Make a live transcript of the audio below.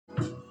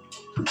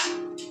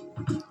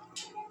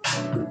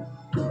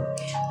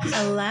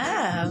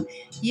Hello,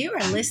 you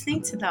are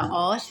listening to the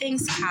All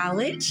Things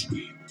College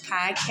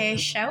podcast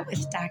show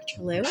with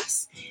Dr.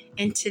 Lewis,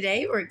 and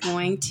today we're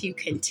going to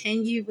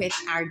continue with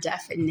our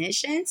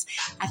definitions.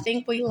 I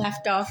think we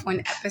left off on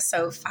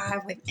episode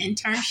 5 with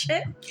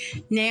internship.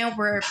 Now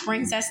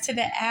brings us to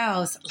the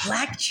L's,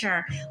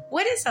 lecture.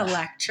 What is a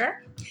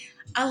lecture?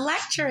 A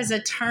lecture is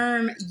a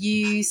term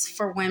used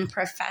for when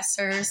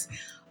professors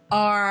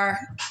are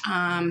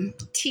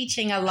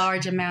teaching a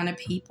large amount of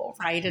people,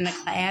 right, in a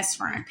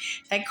classroom.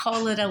 They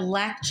call it a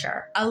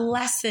lecture, a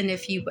lesson,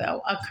 if you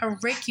will, a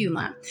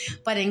curriculum.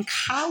 But in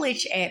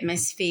college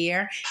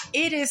atmosphere,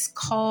 it is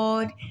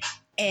called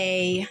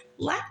a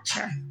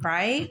lecture,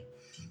 right?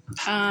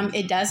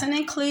 It doesn't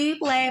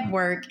include lab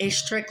work. It's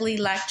strictly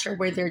lecture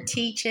where they're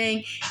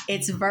teaching.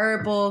 It's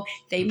verbal.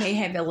 They may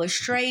have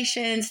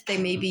illustrations. They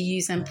may be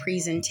using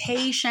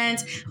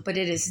presentations, but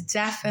it is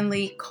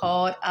definitely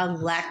called a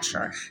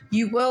lecture.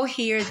 You will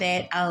hear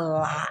that a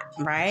lot,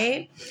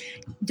 right?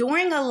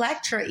 During a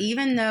lecture,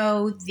 even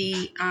though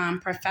the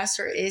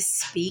professor is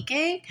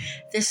speaking,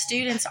 the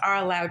students are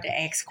allowed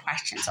to ask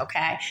questions,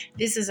 okay?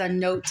 This is a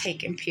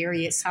note-taking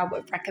period, so I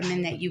would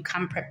recommend that you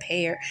come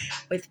prepared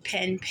with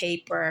pen,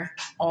 paper,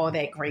 all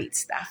that great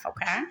stuff,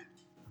 okay?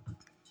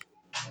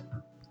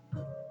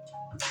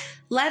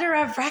 Letter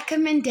of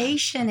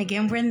recommendation.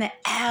 Again, we're in the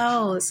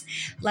L's.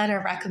 Letter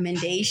of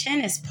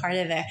recommendation is part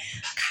of the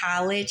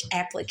college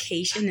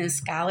application and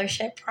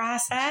scholarship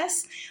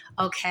process,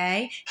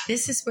 okay?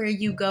 This is where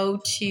you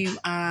go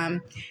to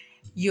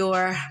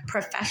your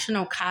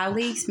professional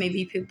colleagues,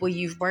 maybe people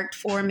you've worked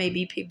for,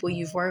 maybe people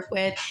you've worked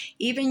with,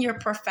 even your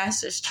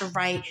professors to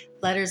write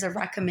letters of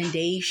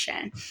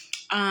recommendation.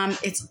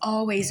 It's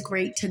always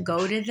great to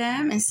go to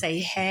them and say,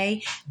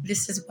 hey,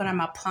 this is what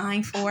I'm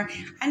applying for.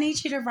 I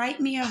need you to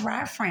write me a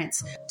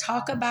reference.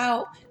 Talk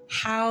about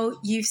how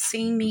you've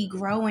seen me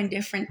grow in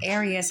different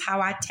areas,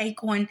 how I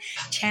take on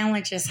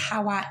challenges,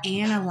 how I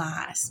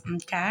analyze,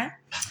 okay?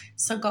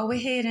 So go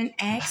ahead and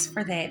ask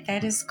for that.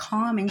 That is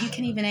common. You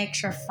can even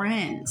ask your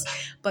friends,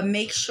 but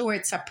make sure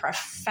it's a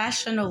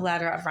professional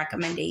letter of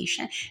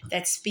recommendation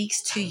that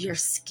speaks to your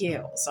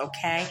skills,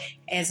 okay,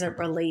 as it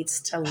relates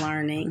to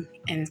learning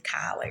in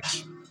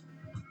college.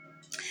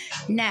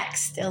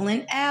 Next, still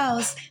in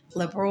L's,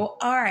 liberal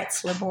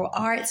arts. Liberal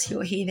arts,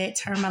 you'll hear that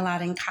term a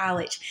lot in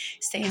college.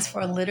 Stands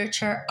for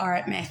literature,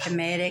 art,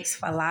 mathematics,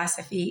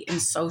 philosophy,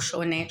 and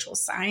social and natural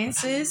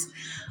sciences.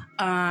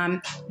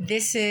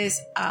 This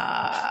is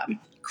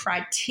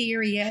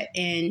criteria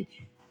in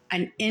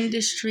an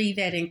industry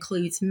that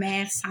includes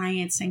math,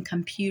 science, and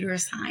computer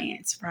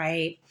science,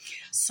 right?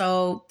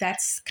 So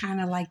that's kind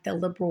of like the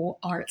liberal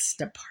arts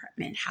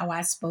department, how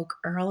I spoke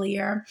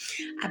earlier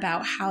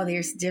about how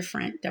there's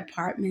different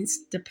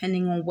departments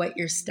depending on what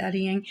you're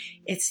studying.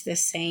 It's the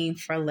same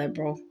for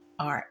liberal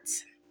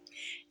arts.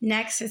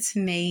 Next, it's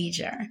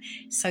major.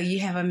 So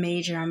you have a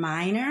major and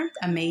minor.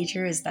 A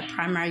major is the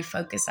primary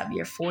focus of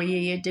your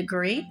 4-year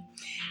degree.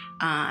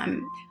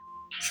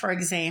 For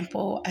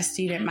example, a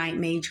student might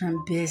major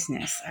in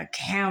business,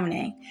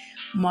 accounting,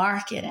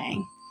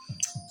 marketing.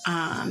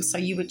 So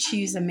you would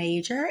choose a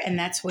major, and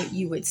that's what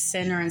you would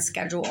center and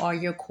schedule all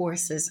your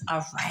courses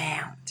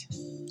around.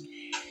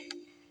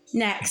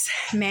 Next,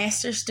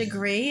 master's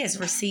degree is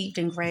received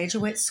in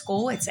graduate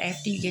school. It's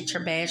after you get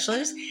your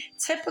bachelor's.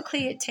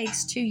 Typically, it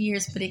takes 2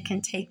 years, but it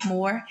can take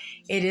more.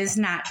 It is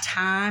not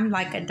timed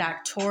like a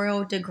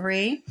doctoral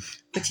degree,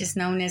 which is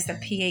known as a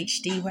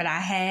PhD, what I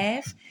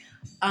have.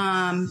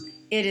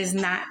 It is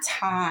not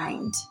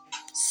timed.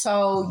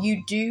 So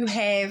you do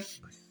have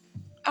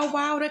a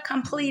while to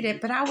complete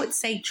it, but I would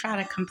say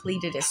try to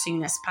complete it as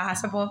soon as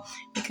possible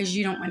because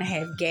you don't want to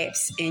have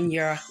gaps in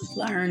your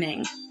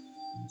learning.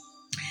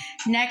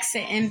 Next,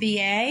 an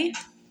MBA.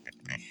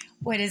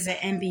 What is an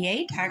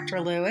MBA, Dr.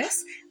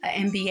 Lewis?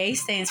 An MBA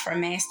stands for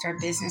Master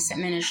of Business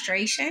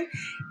Administration.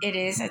 It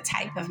is a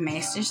type of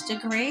master's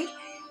degree,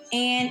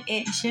 and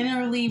it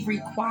generally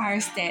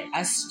requires that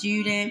a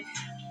student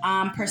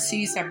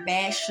pursues a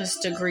bachelor's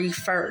degree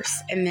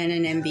first and then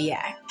an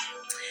MBA.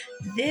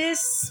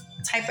 This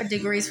type of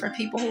degree is for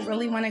people who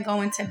really want to go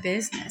into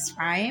business,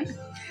 right?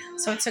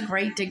 So it's a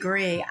great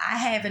degree. I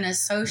have an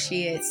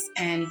associate's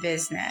in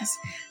business,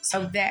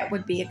 so that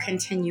would be a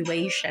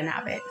continuation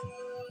of it.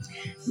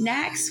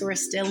 Next, we're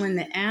still in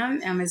the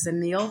M. M is a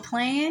meal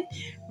plan,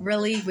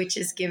 really, which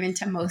is given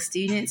to most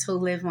students who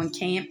live on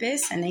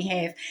campus and they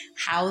have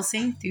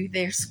housing through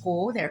their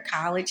school, their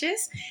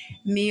colleges.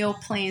 Meal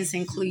plans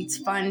includes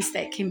funds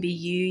that can be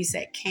used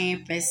at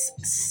campus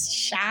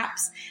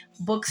shops,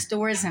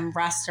 bookstores, and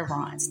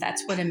restaurants.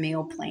 That's what a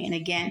meal plan.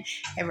 Again,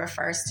 it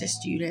refers to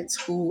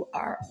students who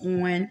are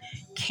on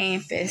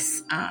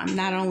campus,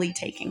 not only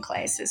taking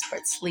classes,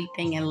 but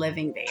sleeping and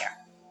living there.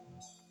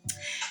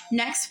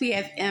 Next, we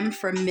have M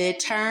for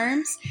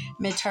midterms.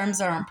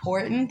 Midterms are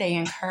important. They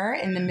occur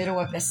in the middle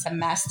of the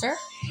semester,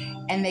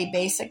 and they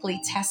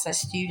basically test a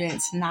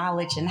student's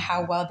knowledge and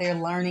how well they're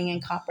learning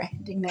and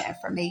comprehending the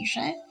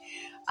information.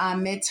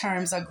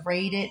 Midterms are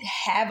graded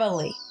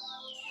heavily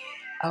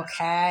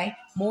Okay,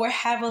 more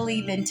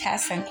heavily than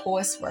tests and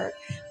coursework,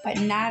 but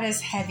not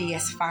as heavy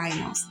as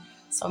finals.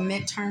 So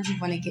midterms, you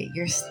want to get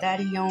your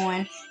study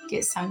on,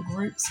 get some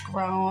groups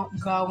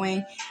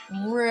going,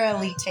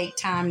 really take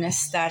time to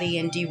study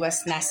and do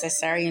what's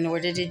necessary in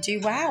order to do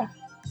well.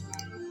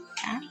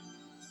 Okay?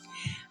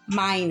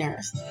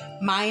 Minors.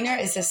 Minor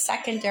is a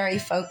secondary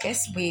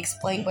focus. We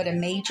explained what a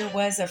major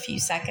was a few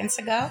seconds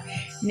ago.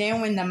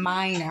 Now in the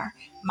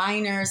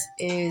minors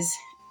is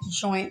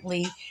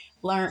jointly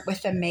learned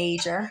with a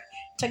major.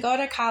 To go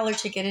to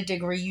college to get a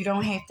degree, you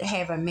don't have to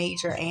have a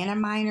major and a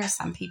minor.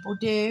 Some people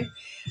do.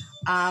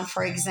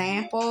 For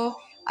example,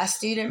 a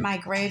student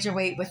might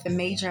graduate with a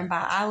major in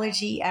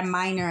biology and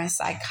minor in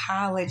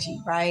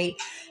psychology, right?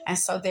 And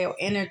so they'll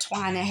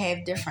intertwine and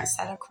have different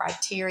set of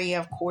criteria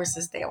of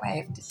courses they'll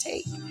have to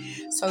take.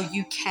 So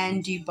you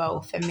can do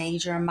both, a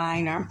major and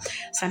minor.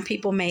 Some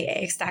people may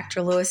ask,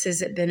 Dr. Lewis,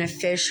 is it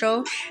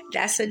beneficial?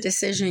 That's a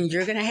decision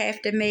you're going to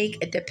have to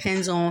make. It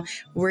depends on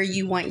where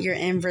you want your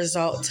end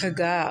result to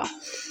go.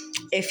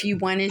 If you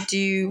want to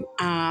do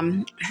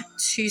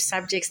two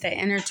subjects that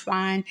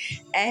intertwine,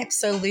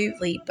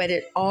 absolutely. But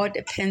it all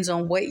depends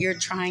on what you're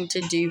trying to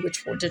do,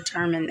 which will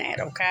determine that,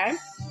 okay?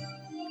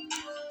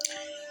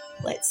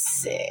 Let's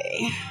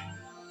see.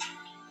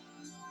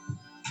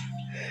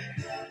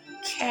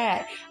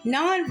 Okay.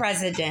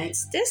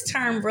 Non-residents. This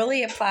term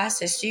really applies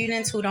to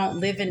students who don't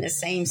live in the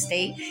same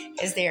state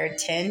as their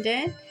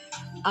attendant.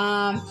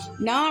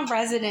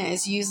 Non-resident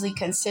is usually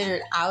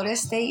considered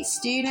out-of-state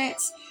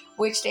students,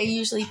 which they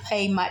usually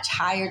pay much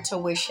higher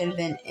tuition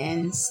than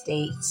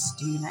in-state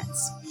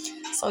students.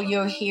 So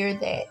you'll hear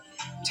that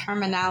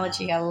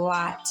terminology a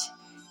lot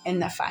in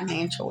the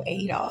financial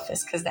aid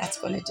office because that's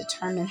going to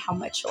determine how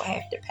much you'll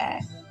have to pay.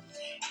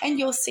 And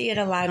you'll see it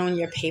a lot on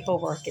your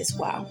paperwork as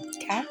well,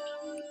 okay?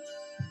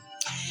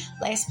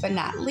 Last but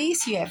not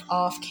least, you have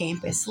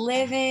off-campus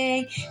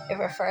living. It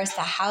refers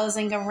to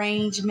housing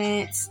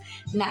arrangements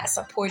not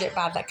supported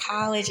by the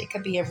college. It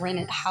could be a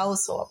rented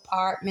house or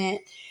apartment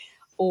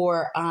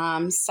or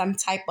some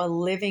type of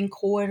living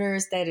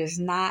quarters that is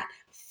not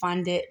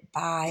funded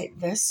by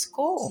the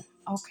school,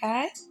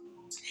 okay?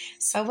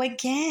 So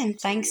again,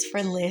 thanks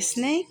for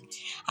listening.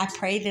 I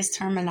pray this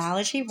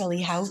terminology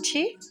really helped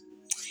you.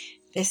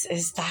 This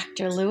is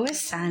Dr. Lewis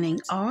signing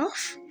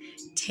off.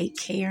 Take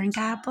care and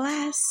God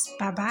bless.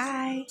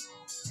 Bye-bye.